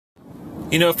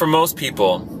You know, for most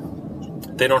people,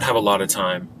 they don't have a lot of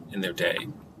time in their day.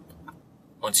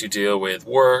 Once you deal with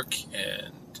work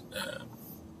and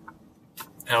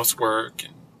housework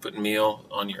and putting a meal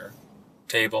on your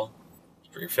table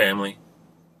for your family,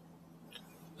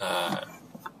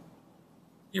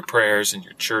 your prayers and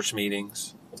your church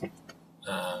meetings,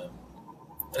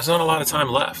 there's not a lot of time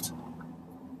left.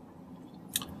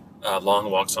 Long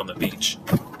walks on the beach.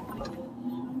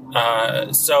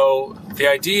 So the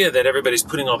idea that everybody's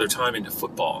putting all their time into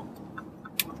football,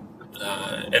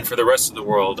 and for the rest of the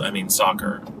world, I mean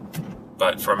soccer,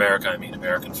 but for America, I mean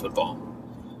American football.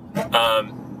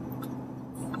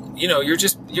 You know, you're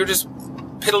just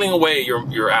piddling away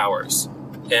your hours,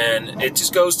 and it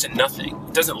just goes to nothing.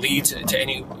 It doesn't lead to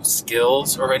any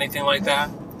skills or anything like that.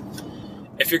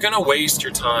 If you're going to waste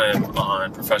your time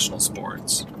on professional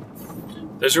sports,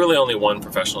 there's really only one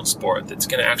professional sport that's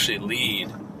going to actually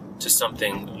lead to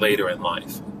something later in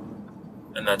life,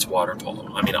 and that's water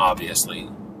polo. I mean, obviously.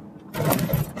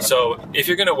 So if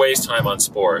you're going to waste time on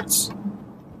sports,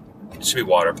 it should be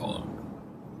water polo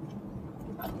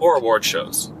or award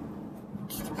shows.